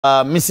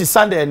Mrs.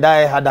 Sunday and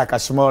I had like a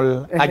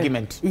small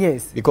argument.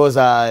 Yes. Because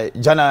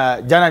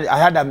jana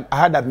I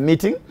had a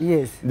meeting.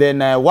 Yes. Then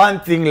one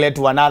thing led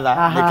to another.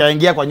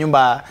 Nikaingia kwa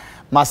nyumba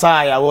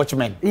masaa ya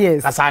watchman.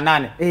 Yes. Saa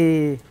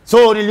 8.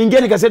 So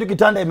niliingia nikasema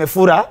kitanda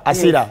imefura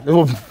asira.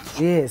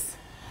 Yes.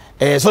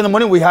 So in the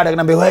morning we had a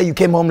number where you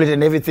came home late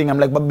and everything. I'm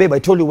like, but babe, I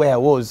told you where I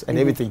was and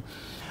everything.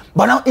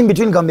 But now in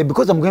between,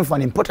 because I'm going for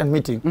an important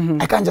meeting,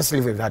 I can't just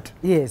live with that.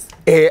 Yes.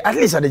 At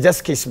least they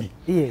just kiss me.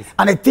 Yes.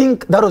 And I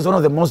think that was one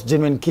of the most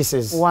genuine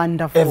kisses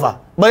ever.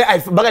 But I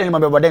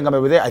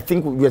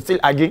think we were still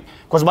arguing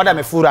because baada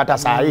amefura hata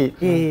saa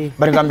hii.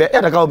 But nikamwambia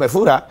hata kama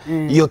umefura,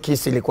 hiyo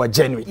kiss ilikuwa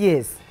genuine.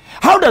 Yes.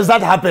 How does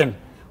that happen?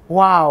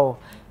 Wow.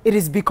 It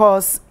is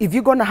because if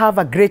you're going to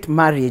have a great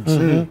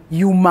marriage,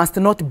 you must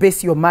not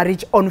base your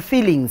marriage on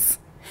feelings.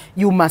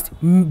 You must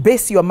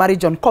base your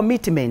marriage on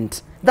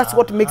commitment. That's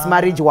what makes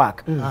marriage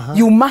work.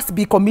 You must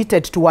be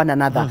committed to one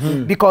another.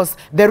 Because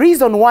the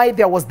reason why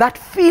there was that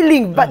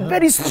feeling, but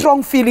very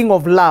strong feeling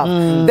of love,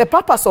 the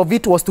purpose of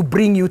it was to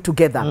bring you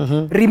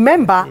together.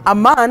 Remember, a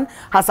man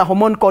has a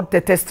hormone called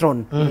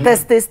testosterone.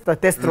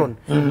 Testosterone.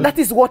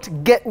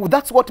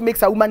 That's what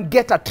makes a woman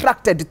get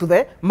attracted to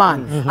the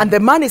man. And the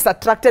man is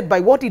attracted by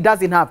what he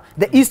doesn't have,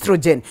 the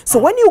estrogen. So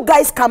when you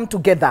guys come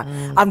together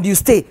and you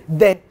stay,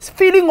 the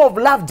feeling of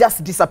love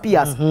just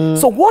disappears.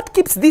 So what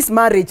keeps this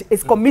marriage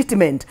is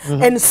commitment.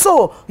 And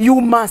so you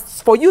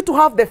must, for you to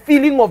have the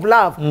feeling of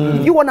love,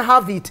 if you want to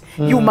have it,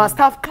 you must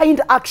have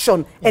kind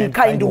action and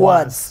kind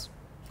words.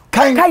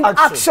 Kind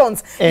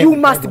actions. You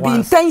must be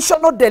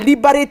intentional,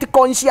 deliberate,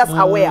 conscious,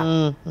 aware.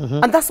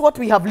 And that's what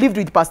we have lived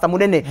with Pastor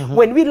Munene.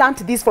 When we learned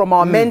this from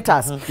our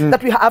mentors,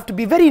 that we have to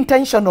be very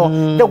intentional.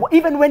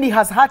 Even when he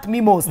has hurt me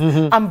most,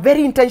 I'm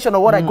very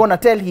intentional what I'm going to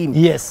tell him.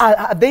 Yes.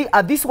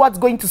 Are these words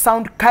going to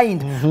sound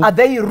kind? Are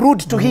they rude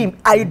to him?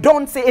 I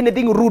don't say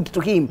anything rude to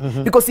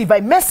him. Because if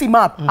I mess him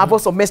up, I've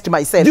also messed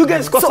myself. Do you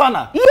guys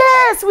kosana?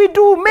 Yes, we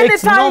do. Many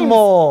times.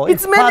 Normal.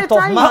 It's many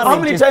times. How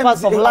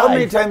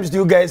many times do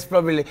you guys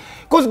probably...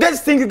 Because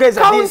guys think you guys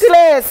are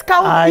countless.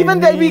 Even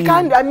that we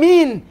can't. I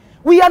mean,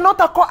 we are not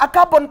a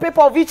carbon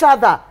paper of each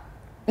other.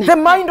 The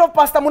mind of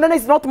Pastor Munene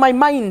is not my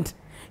mind.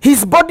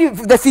 His body,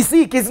 the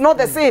physique is not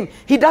the same.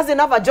 He doesn't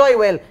have a joy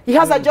well. He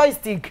has a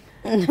joystick.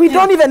 We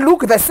don't even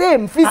look the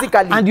same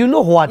physically. And you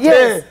know what?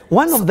 Yes.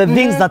 One of the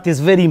things that is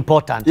very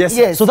important,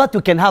 Yes. so that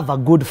you can have a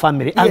good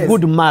family, a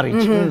good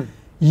marriage,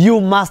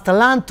 you must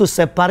learn to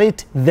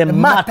separate the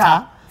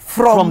matter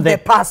from the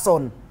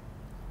person.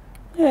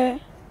 Yeah.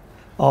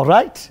 All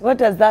right? What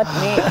does that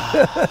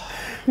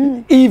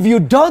mean? If you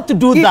don't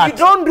do that, if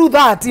you don't do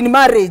that in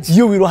marriage,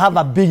 you will have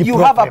a big problem.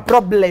 You have a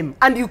problem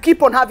and you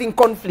keep on having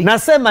conflict.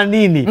 Nasema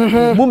nini?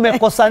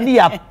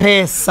 Mumekosania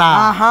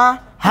pesa.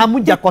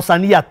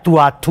 Hamujakosania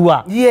Twa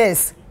Twa.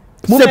 Yes.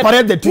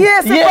 Separate the two.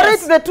 Yes,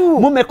 separate the two.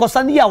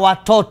 Mumekosania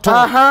watoto.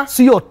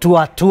 Sio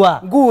Twa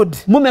Twa. Good.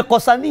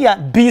 Mumekosania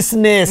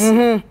business.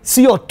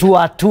 Sio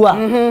Twa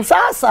Twa.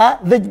 Sasa,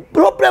 the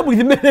problem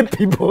with many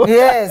people.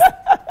 Yes.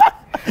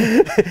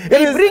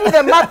 They bring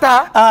the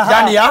matter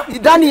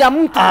ndani ya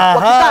mtu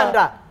kwa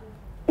kitanda.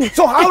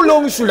 So how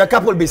long should a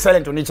couple be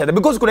silent on each other?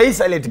 Because kuna hii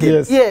silent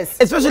game. Yes.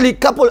 Especially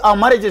our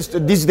marriages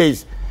these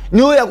days.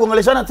 Ni ya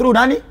kuongeleshana through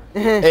nani?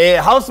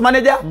 House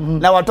manager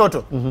na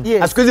watoto.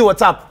 Yes. Asikuizi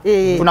WhatsApp.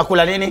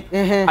 Tunakula nini?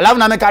 Alafu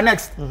na meka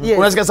next.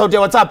 Unasikia sauti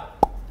ya WhatsApp.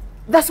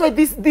 That's why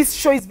this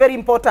show is very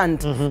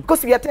important.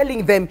 Because we are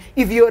telling them,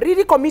 if you're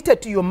really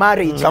committed to your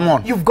marriage,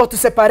 you've got to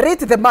separate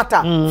the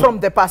matter from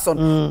the person.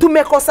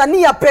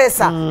 Tumekosania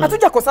pesa.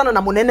 Hatujakosana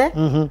na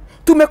Munene.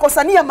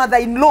 Tumekosania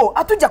mother-in-law.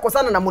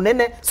 Hatujakosana na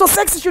Munene. So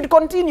sex should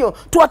continue.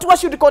 Twa Twa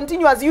should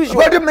continue as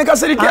usual. How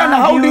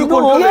do you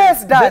control it?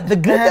 Yes, Dad. The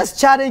greatest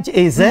challenge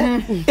is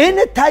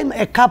anytime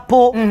a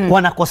couple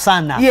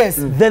wanakosana,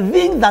 the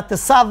thing that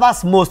serves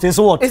us most is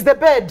what? Is the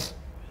bed.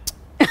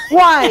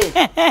 Why?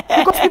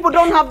 Because people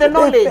don't have the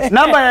knowledge.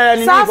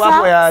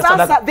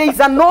 Sasa, there is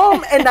a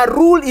norm and a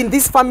rule in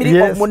this family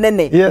of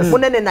Munene.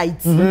 Munene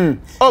nights.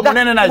 Oh,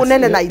 Munene nights.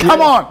 Munene nights.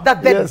 Come on.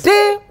 That the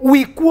day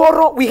we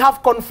quarrel, we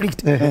have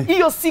conflict.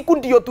 Iyo siku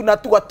ndio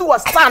tunatua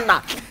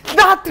sana.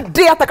 That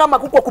day hata kama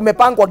kuko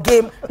kumepangwa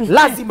game,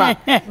 lazima.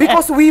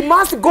 Because we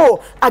must go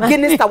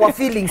against our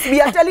feelings.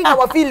 We are telling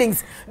our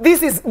feelings,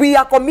 we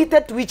are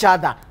committed to each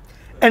other.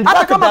 And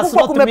that does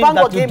not mean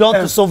that you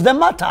don't solve the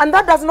matter. And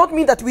that does not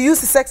mean that we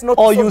use sex not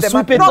to solve the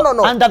matter.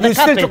 No. Under the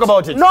carpet. Still talk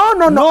about it.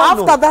 No.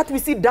 After that, we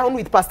sit down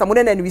with Pastor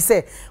Munene and we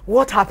say,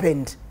 what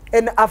happened?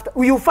 And after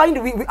you find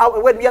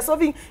when we are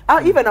solving,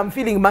 even I'm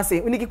feeling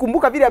mercy.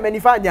 Nikikumbuka vile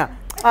amenifanya.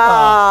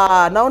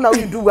 Now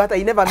you do what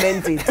I never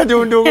meant it.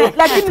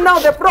 Like now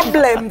the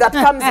problem that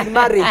comes in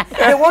marriage,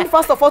 they want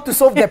first of all to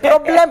solve the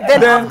problem,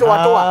 then after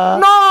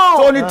No.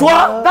 So only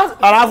Twa.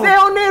 That's the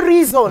only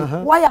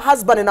reason why a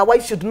husband and a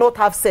wife should not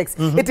have sex.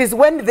 It is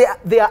when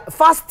they are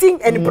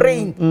fasting and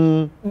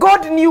praying.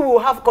 God knew we'll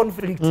have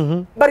conflict,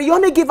 but He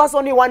only gave us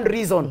only one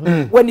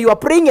reason: when you are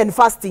praying and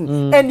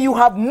fasting, and you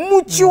have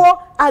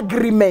mutual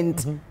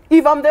agreement.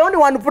 If I'm the only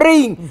one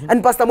praying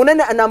and Pastor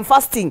Munene and I'm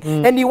fasting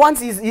and he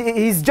wants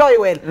his joy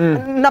well,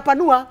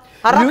 napanua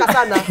haraka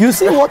sana. You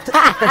see what?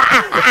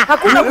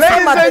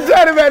 Ladies and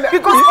gentlemen,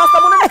 because Pastor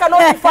Munene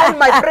cannot define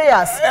my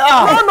prayers.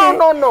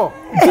 No.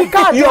 He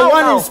can't. You're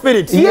one in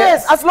spirit.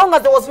 Yes, as long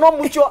as there was no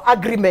mutual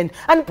agreement.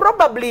 And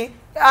probably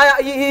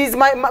he is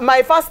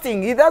my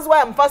fasting. That's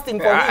why I'm fasting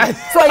for him.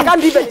 So I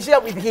can't even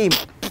share with him.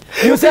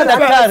 You see that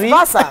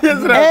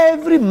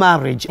every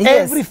marriage,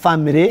 every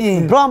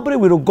family probably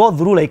will go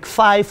through like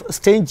 5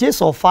 stages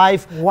or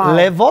 5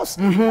 levels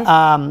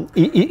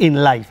in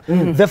life.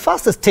 The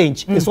first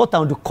stage is what I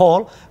would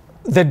call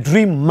the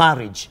dream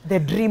marriage. The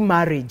dream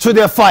marriage. So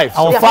there are 5.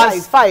 Our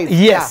five.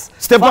 Yes. Yeah.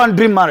 Step 1,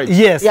 dream marriage.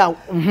 Yes. Yeah.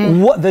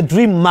 What the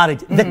dream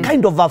marriage, the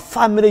kind of a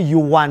family you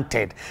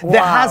wanted,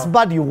 the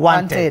husband you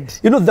wanted,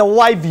 you know, the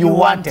wife you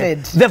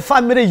wanted, the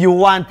family you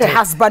wanted, the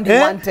husband you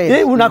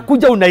wanted.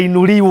 Unakuja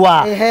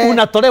unainuliwa,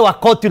 unatolewa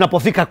koti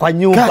unapofika kwa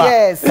nyumba.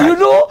 Yes. You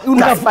know,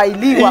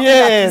 unafailiwa,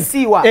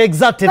 unakisiwa.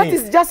 Exactly. That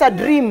is just a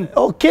dream.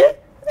 Okay.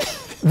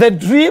 The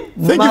dream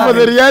Thank you for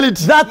the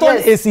reality. That one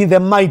is in the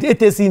mind.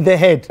 It is in the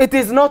head. It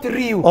is not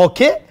real.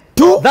 Okay.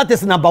 2. That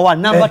is number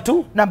 1. Number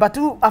 2. Number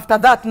 2, after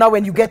that, now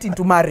when you get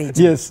into marriage,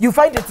 you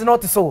find it's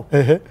not so.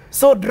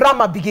 So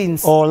drama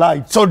begins. All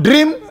right. So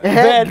dream,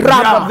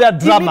 drama.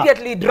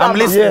 Immediately drama. I'm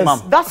listening,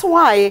 Mom. That's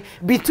why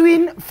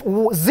between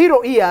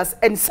 0 years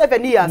and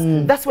 7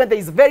 years, that's when there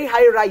is very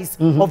high rise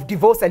of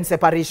divorce and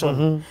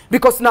separation.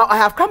 Because now I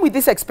have come with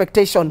this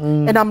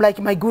expectation, and I'm like,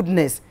 my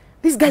goodness,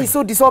 this guy is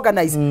so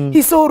disorganized.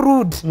 He's so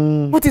rude.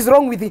 What is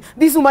wrong with him?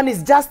 This woman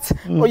is just,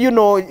 you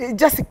know,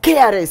 just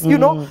careless. You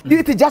know,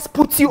 it just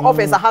puts you off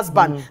as a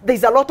husband.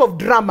 There's a lot of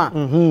drama.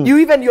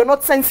 You're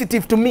not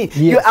sensitive to me.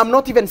 Yes. I'm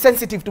not even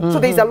sensitive to. So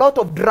there's a lot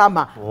of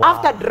drama.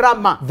 After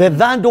drama, the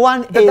third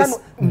one is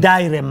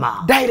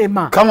dilemma.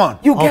 Dilemma. Come on.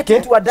 You get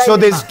into a dilemma. So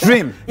there's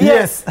dream.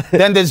 Yes.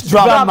 Then there's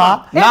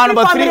drama. Now Every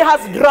number family 3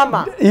 has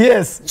drama.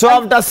 Yes. So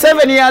after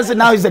 7 years,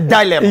 now is a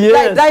dilemma.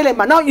 Yes.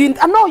 Dilemma. Now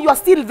you are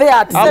still there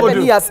at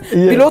 7 years.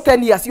 Below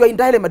 10 years, you are in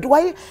dilemma. Do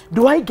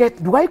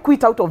I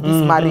quit out of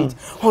this marriage,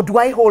 or do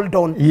I hold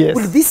on? Yes.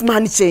 Will this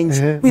man change?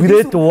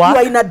 You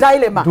are in a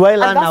dilemma. Do I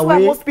and run that's away?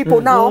 why most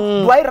people now,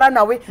 do I run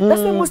away?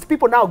 That's why most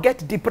people now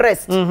get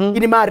depressed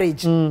in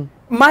marriage.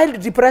 Mild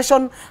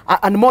depression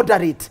and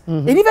moderate.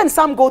 And even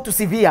some go to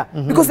severe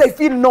because they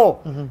feel,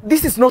 no,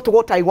 this is not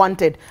what I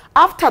wanted.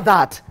 After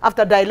that,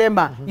 after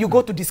dilemma, you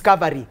go to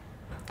discovery.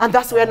 And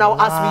that's where now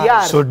as we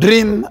are. So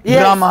dream,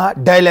 drama,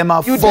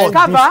 dilemma, you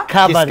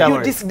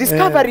discovery.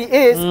 Discovery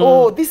is,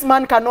 oh, this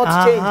man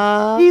cannot change.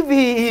 If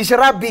he is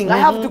rubbing, I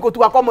have to go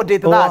to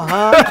accommodate that.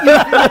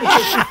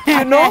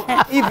 You know,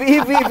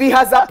 if he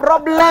has a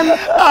problem.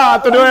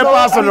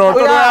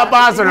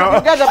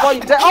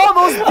 All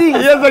those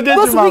things,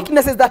 those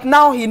weaknesses that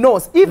now he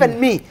knows, even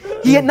me,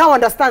 he now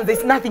understands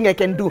there's nothing I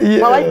can do.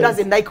 My wife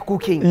doesn't like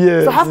cooking.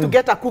 So I have to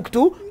get a cook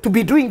to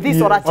be doing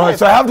this or a chef.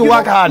 So I have to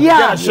work hard.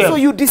 Yeah, so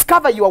you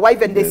discover your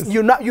wife and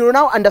you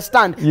now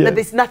understand that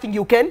there's nothing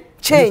you can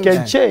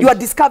change. You are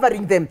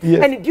discovering them.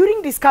 And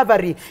during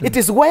discovery, it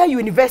is where you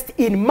invest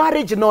in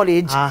marriage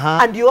knowledge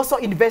and you also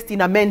invest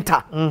in a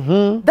mentor.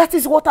 That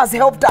is what has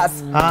helped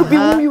us to be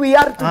who we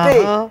are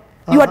today.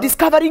 You are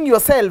discovering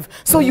yourself.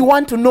 So you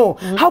want to know,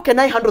 how can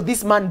I handle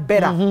this man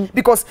better?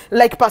 Because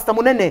like Pastor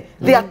Munene,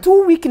 there are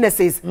 2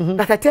 weaknesses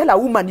that I tell a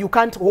woman you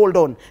can't hold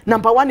on.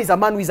 Number 1 is a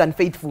man who is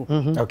unfaithful.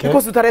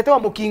 Because utaretewa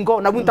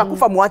mukingo na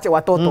mutakufa muache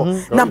watoto.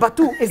 Number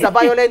 2 is a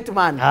violent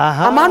man.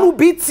 A man who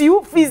beats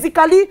you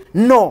physically,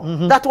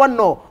 no. That one,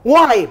 no.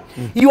 Why?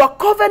 Your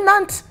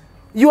covenant,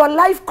 your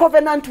life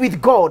covenant with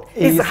God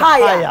is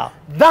higher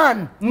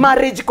than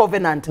marriage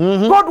covenant.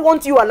 God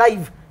wants you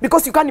alive.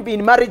 Because you can't be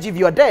in marriage if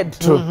you are dead.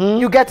 True.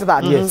 You get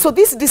that? Yes. So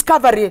this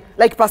discovery,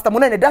 like Pastor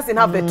Munene, doesn't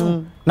have the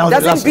 2. Now he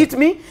doesn't beat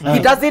me. He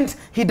doesn't,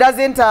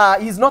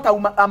 he's not a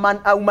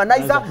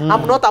humanizer.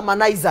 I'm not a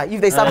manizer, if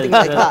there's something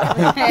like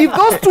that. If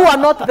those 2 are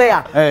not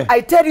there,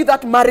 I tell you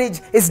that marriage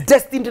is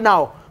destined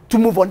now to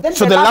move on. Then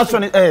so the last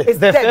one is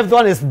the fifth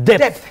one is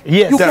depth.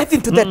 Yes. You get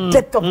into the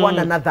depth of one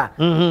another.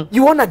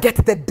 You want to get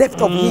the depth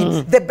of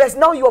him. The best.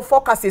 Now your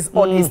focus is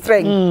on his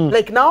strength.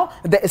 Like now,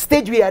 the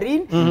stage we are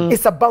in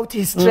is about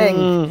his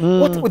strength.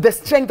 What with the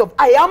strength of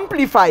I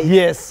amplify.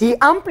 Yes. He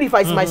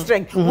amplifies my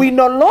strength. We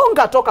no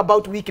longer talk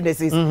about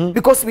weaknesses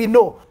because we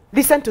know.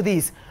 Listen to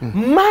this.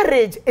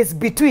 Marriage is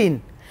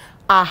between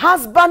a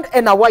husband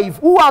and a wife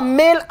who are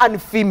male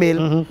and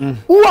female,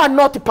 who are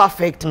not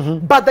perfect,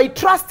 but they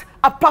trust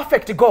a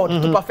perfect God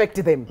to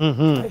perfect them.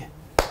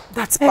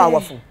 That's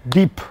powerful.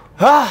 Deep.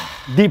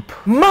 Deep.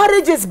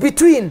 Marriage is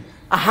between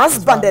a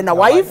husband and a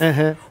wife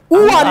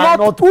who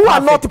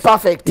are not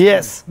perfect.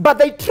 Yes. But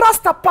they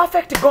trust a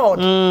perfect God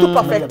to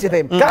perfect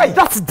them. Guys,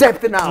 that's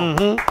depth now.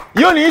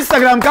 You're on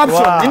Instagram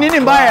caption. Nini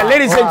mbaya,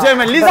 ladies and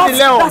gentlemen, listen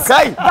leo.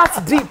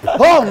 That's deep.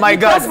 Oh my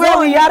God. That's where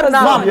we are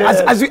now. Mom,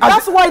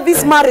 that's why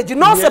this marriage,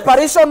 no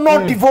separation,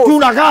 no divorce.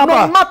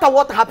 No matter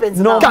what happens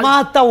No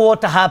matter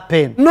what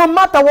happens. No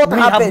matter what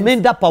happens. We have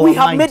made up our mind. We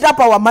have made up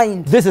our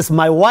mind. This is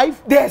my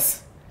wife.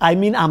 Yes. I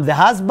mean, I'm the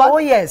husband. Oh,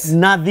 yes.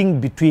 Nothing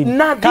between.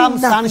 Nothing,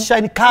 Come nothing.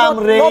 sunshine, come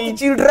Not- rain. not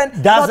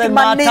children, Doesn't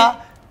not money. matter.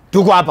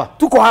 Tuko hapa.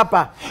 Tuko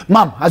hapa.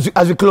 Ma'am,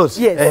 as we close,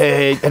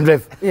 Yes. and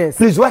Rev, Yes.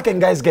 please, where can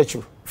guys get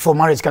you for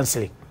marriage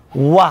counseling?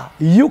 Wow,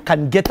 you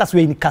can get us.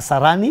 We're in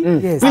Kasarani.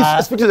 Yes.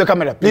 Please speak to the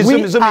camera. Please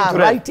We zoom are into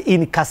right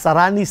in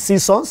Kasarani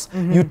Seasons.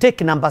 You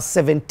take number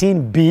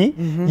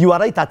 17B. You are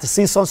right at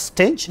Seasons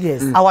stage.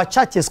 Yes. Our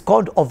church is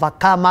called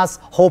Overcomers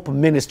Hope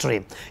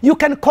Ministry. You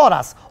can call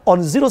us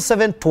on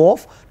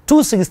 0712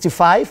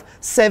 265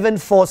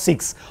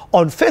 746.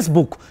 On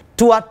Facebook,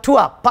 Twa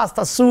Twa,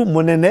 Pastor Sue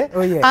Munene.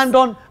 Oh, yes. And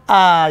on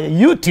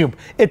YouTube,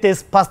 it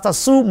is Pastor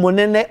Sue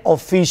Munene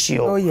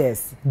Official. Oh,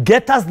 yes.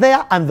 Get us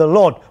there and the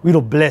Lord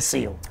will bless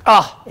you.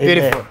 Ah, Amen.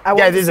 beautiful. I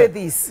want to say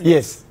this.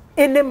 Yes.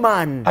 Any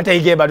man. Hata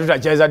igeba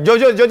tutacheza.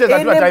 Jojo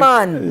Any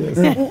man.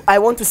 Who, I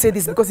want to say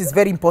this because it's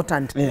very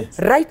important. Yes.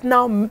 Right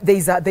now, there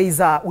is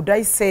a would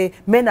I say,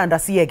 men under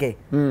siege.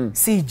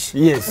 Siege.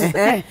 Yes.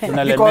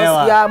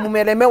 Because ya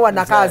mumelemewa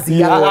na kazi.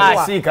 ya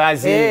toa. Si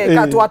kazi.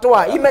 Twa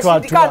Twa.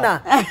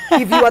 Imeshindikana.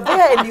 If you are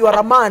there and you are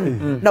a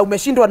man, na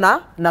umeshindwa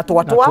na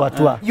Twa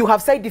Twa, you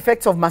have side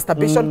effects of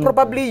masturbation.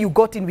 Probably you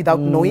got in without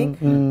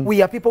knowing.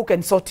 We are people who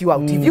can sort you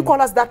out. If you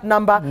call us that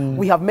number,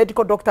 we have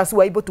medical doctors who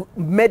are able to,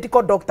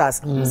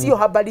 see your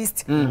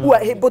herbalist who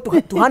are able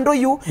to handle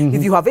you.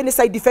 If you have any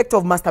side effect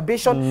of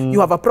masturbation,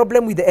 you have a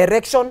problem with the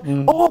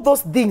erection, all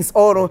those things,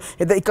 or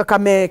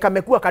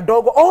kamekuwa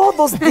kadogo, all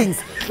those things,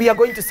 we are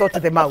going to sort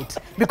them out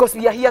because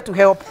we are here to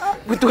help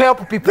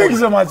people. Thank you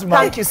so much, man.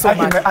 Thank you so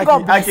much.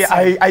 God bless you.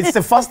 It's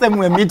the first time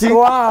we're meeting.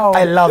 Wow.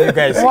 I love you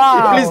guys.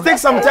 Wow. Please take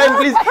some time.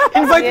 Please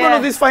invite one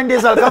of these fine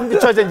days. I'll come to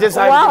church and just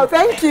hi. Wow,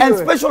 thank you. And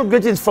special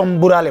greetings from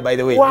Burale, by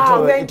the way.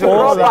 Wow, thank you,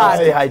 Robert.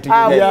 Say hi to you.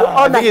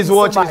 I think he's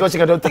watching. He's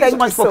watching. Thank you so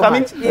much for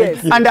coming.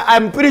 Yes. And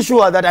I'm pretty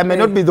sure that I may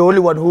not be the only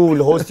one who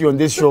will host you on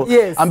this show.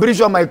 Yes. I'm pretty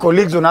sure my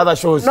colleagues on other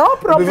shows No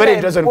problem. will be very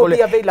interested. We'll be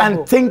available.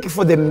 And thank you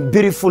for the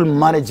beautiful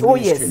marriage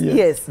ministry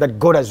yes. that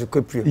God has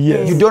equipped you.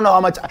 Yes. You don't know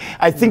how much.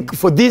 I think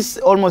for this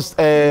almost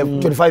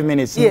 25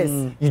 minutes,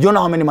 you don't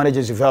know how many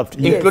marriages you've helped,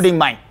 including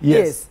mine.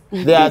 Yes.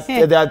 There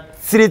are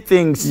 3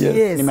 things.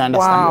 Yes.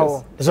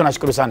 Wow. So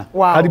nashukuru sana.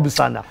 Wow. Karibu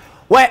sana.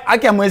 Why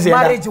mwezi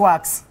Marriage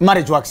works.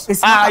 Marriage works.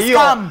 It's not a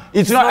scam.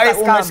 It's not a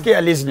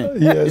scam. Listening.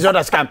 It's not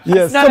a scam.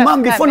 Yes. So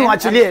mom, before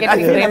niwachilie, I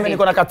think Yes.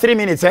 niko na 3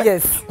 minutes.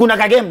 Yes. Kuna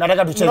ka game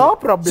nataka tucheze. No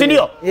problem. Si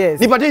ndio? Yes.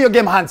 Nipatie hiyo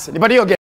game hands. Nipatie hiyo game.